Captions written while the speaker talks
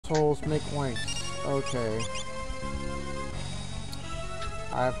assholes make wanks. Okay.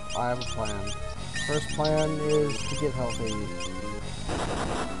 I have a plan. First plan is to get healthy.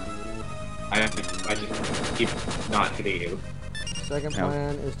 I just keep not hitting you. Second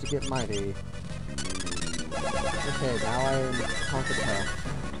plan is to get mighty. Okay, now I'm conquered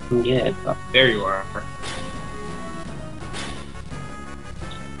health. Yeah. There you are.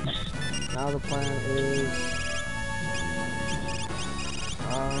 Now the plan is...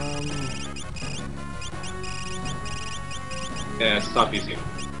 Yeah, stop using it.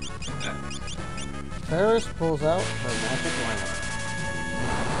 Ferris pulls out her magic lamp.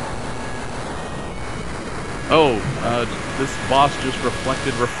 Oh, this boss just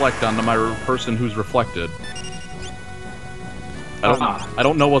reflect onto my person who's reflected. I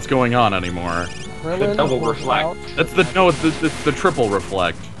don't know what's going on anymore. Krillin double pulls reflect. out- It's the triple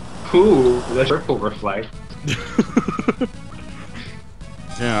reflect. Ooh, the triple reflect.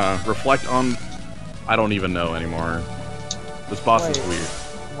 Yeah, reflect on... I don't even know anymore. This boss is Wait. weird.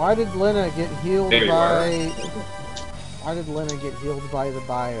 Why did Lena get healed There you by... Why did Lena get healed by the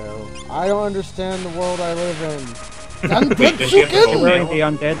bio? I don't understand the world I live in. Wait, does she have the Undead full Wearing nail?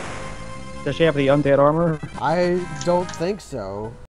 the undead. Does she have the undead armor? I don't think so.